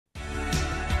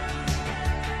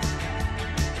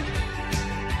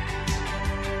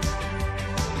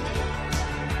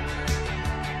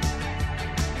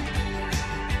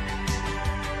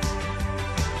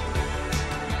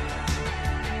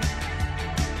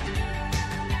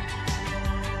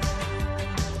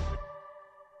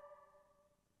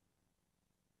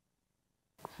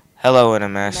Hello,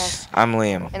 NMS. I'm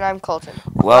Liam. And I'm Colton.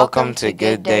 Welcome to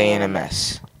Good Day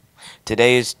NMS.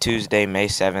 Today is Tuesday, May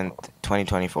 7th,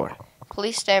 2024.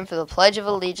 Please stand for the Pledge of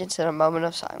Allegiance in a moment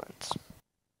of silence.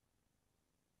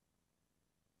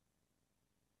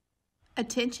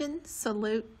 Attention,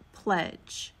 salute,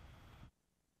 pledge.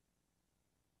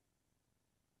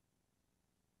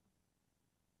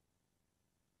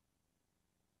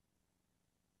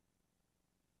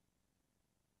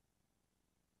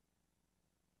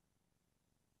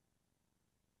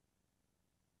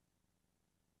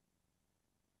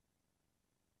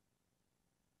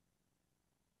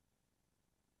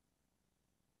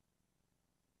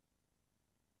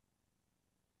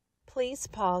 Please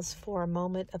pause for a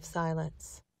moment of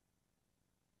silence.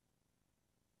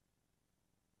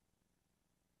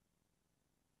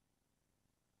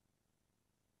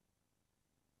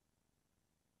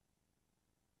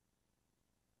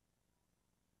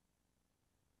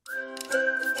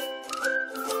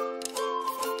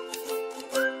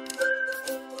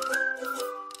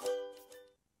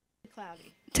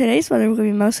 Today's weather will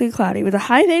be mostly cloudy with a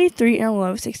high of 83 and a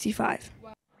low of 65.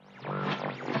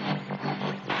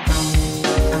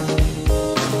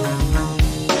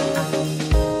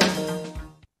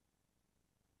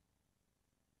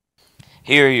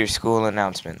 Here are your school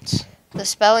announcements. The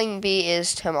spelling bee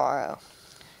is tomorrow.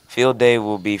 Field day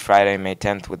will be Friday, May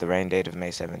 10th with the rain date of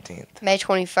May 17th. May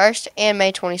 21st and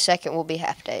May 22nd will be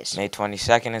half days. May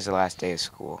 22nd is the last day of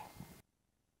school.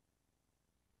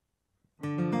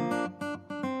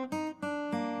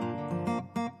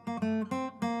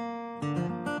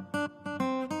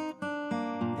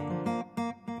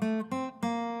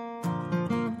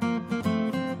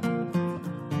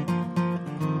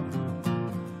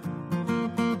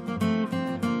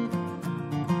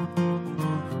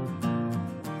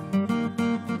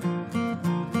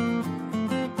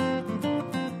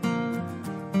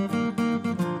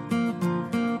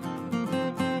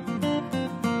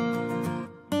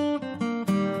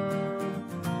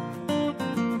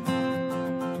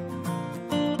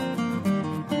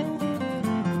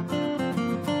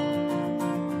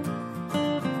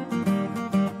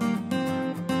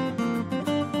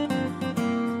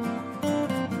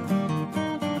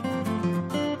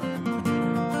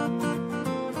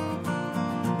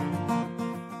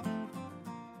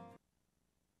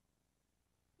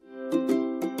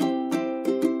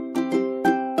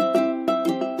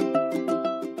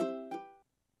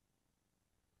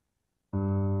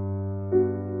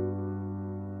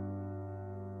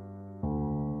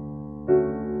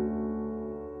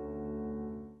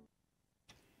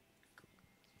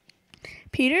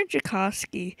 Peter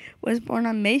Tchaikovsky was born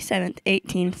on May 7,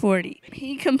 1840.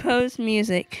 He composed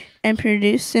music and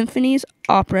produced symphonies,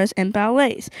 operas, and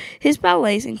ballets. His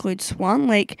ballets include Swan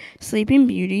Lake, Sleeping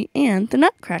Beauty, and The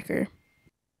Nutcracker.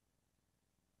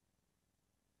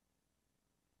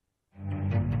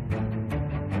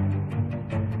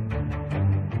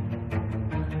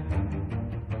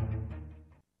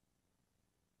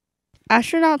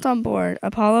 Astronauts on board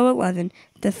Apollo 11,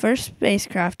 the first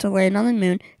spacecraft to land on the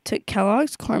moon, took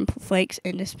Kellogg's cornflakes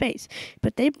into space,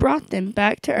 but they brought them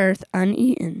back to Earth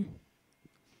uneaten.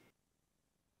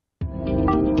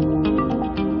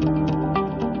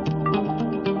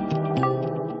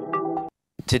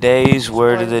 Today's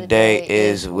word of the day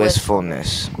is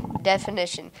wistfulness.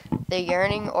 Definition: the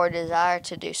yearning or desire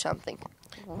to do something.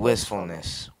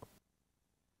 Wistfulness.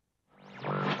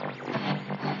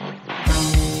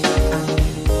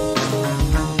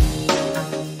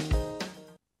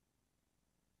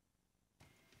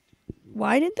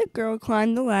 Why did the girl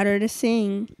climb the ladder to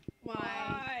sing?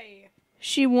 Why?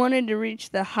 She wanted to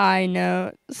reach the high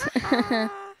notes.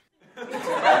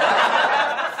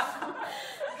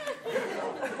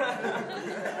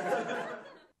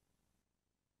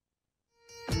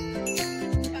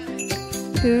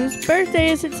 Whose birthday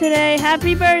is it today?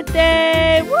 Happy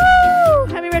birthday! Woo!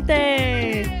 Happy birthday!